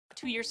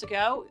2 years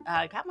ago,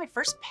 I got my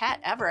first pet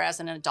ever as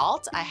an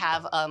adult.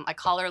 I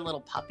call her a little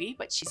puppy,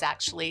 but she's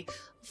actually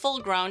a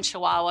full-grown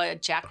Chihuahua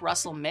Jack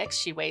Russell mix.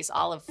 She weighs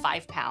all of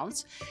 5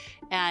 pounds,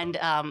 and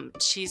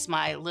she's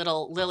my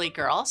little Lily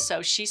girl,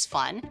 so she's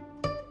fun.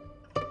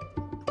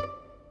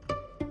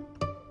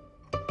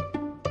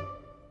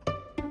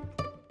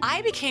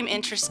 I became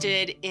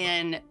interested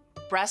in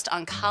breast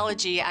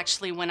oncology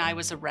actually when I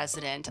was a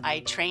resident. I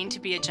trained to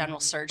be a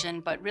general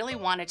surgeon, but really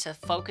wanted to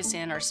focus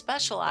in or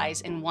specialize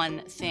in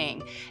one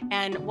thing.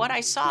 And what I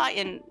saw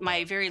in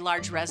my very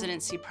large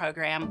residency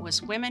program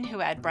was women who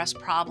had breast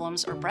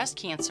problems or breast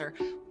cancer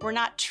were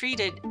not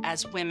treated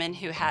as women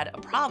who had a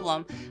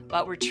problem,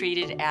 but were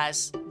treated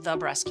as the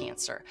breast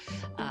cancer.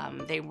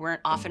 They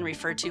weren't often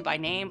referred to by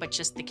name, but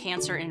just the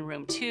cancer in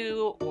room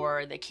 2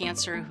 or the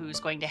cancer who's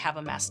going to have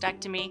a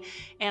mastectomy.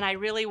 And I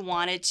really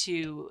wanted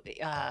to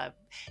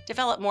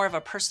develop more of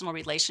a personal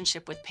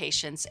relationship with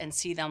patients and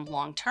see them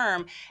long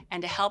term,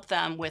 and to help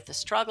them with the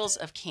struggles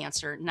of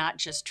cancer, not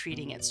just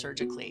treating it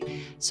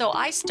surgically. So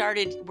I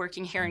started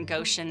working here in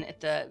Goshen at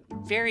the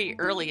very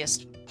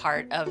earliest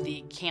part of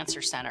the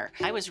cancer center.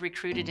 I was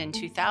recruited in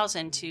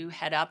 2000 to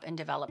head up and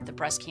develop the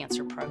breast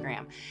cancer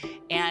program.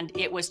 And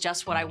it was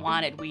just what I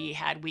wanted. We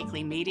had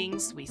weekly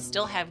meetings. We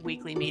still have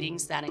weekly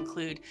meetings that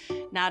include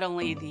not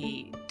only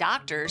the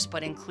doctors,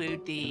 but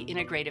include the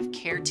integrative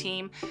care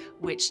team,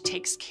 which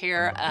takes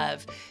care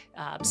of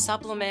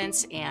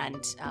supplements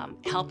and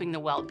helping the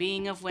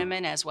well-being of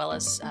women, as well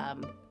as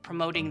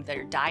promoting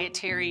their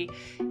dietary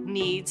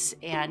needs,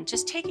 and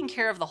just taking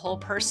care of the whole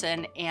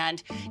person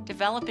and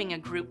developing a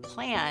group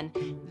plan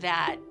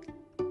that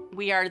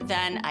we are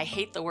then, I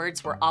hate the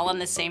words, we're all on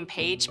the same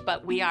page,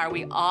 but we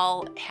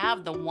all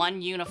have the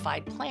one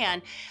unified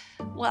plan.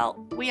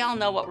 Well, we all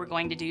know what we're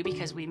going to do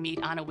because we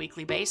meet on a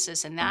weekly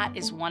basis, and that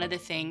is one of the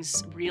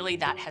things really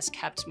that has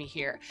kept me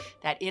here.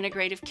 That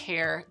integrative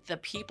care, the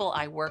people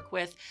I work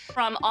with,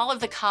 from all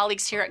of the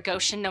colleagues here at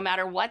Goshen, no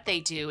matter what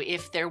they do,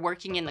 if they're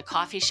working in the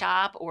coffee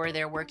shop or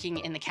they're working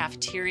in the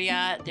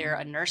cafeteria, they're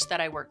a nurse that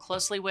I work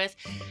closely with,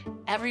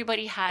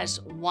 everybody has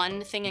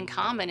one thing in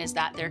common, is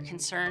that they're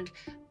concerned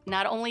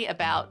not only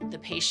about the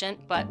patient,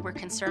 but we're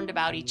concerned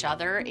about each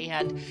other.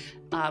 And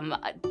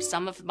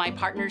some of my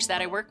partners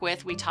that I work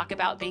with, we talk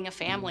about being a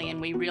family, and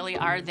we really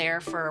are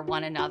there for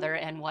one another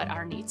and what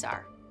our needs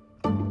are.